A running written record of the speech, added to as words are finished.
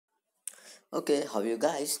Okay, how are you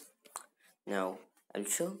guys? Now, I'll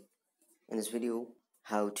show in this video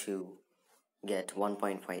how to get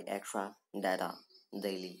 1.5 extra data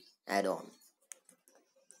daily add-on.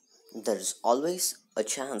 There's always a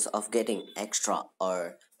chance of getting extra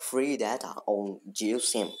or free data on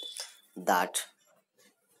GeoSim that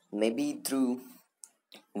maybe through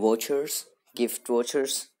vouchers, gift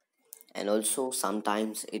vouchers, and also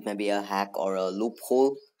sometimes it may be a hack or a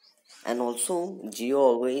loophole. And also, Geo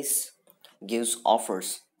always gives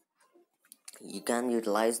offers. You can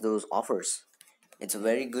utilize those offers. It's a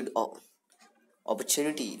very good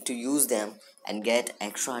opportunity to use them and get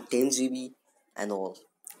extra 10 GB and all.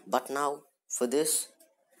 But now for this,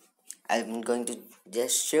 I'm going to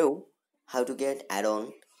just show how to get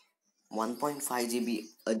add-on 1.5 GB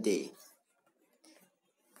a day.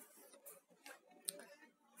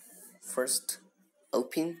 First,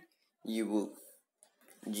 open your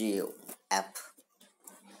Geo app.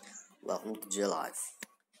 Welcome to Geo Life.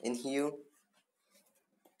 In here,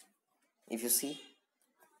 if you see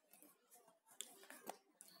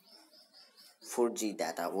 4G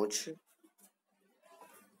data voucher,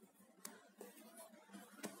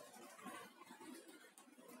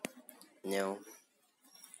 now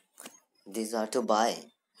these are to buy,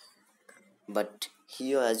 but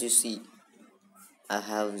here as you see I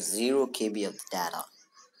have 0 KB of data.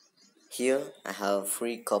 Here I have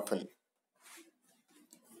free coupon,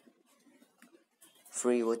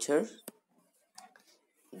 free voucher,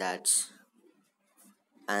 that's,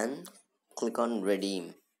 and click on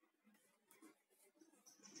redeem.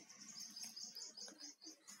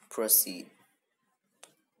 Proceed.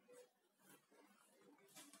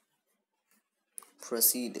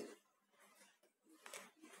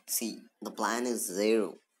 See, the plan is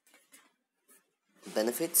 0.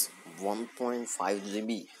 Benefits 1.5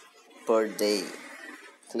 GB per day.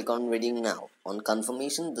 Click on redeem now. On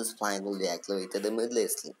confirmation, this plan will be activated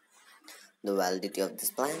immediately. The validity of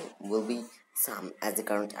this plan will be same as the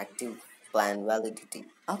current active plan validity.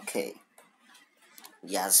 Okay.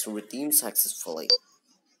 Yes, redeemed successfully.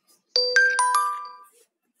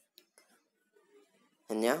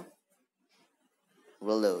 And now,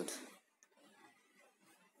 reload.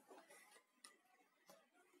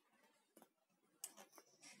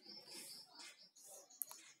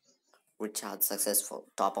 Recharge successful.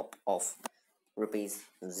 Top up of rupees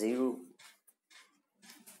 0.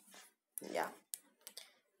 Yeah.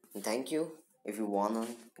 Thank you. If you wanna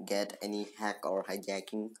get any hack or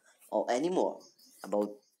hijacking or any more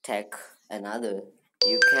about tech and other,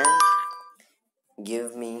 you can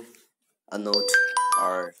give me a note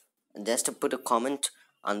or just to put a comment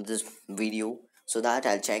on this video so that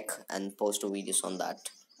I'll check and post videos on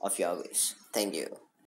that of your wish. Thank you.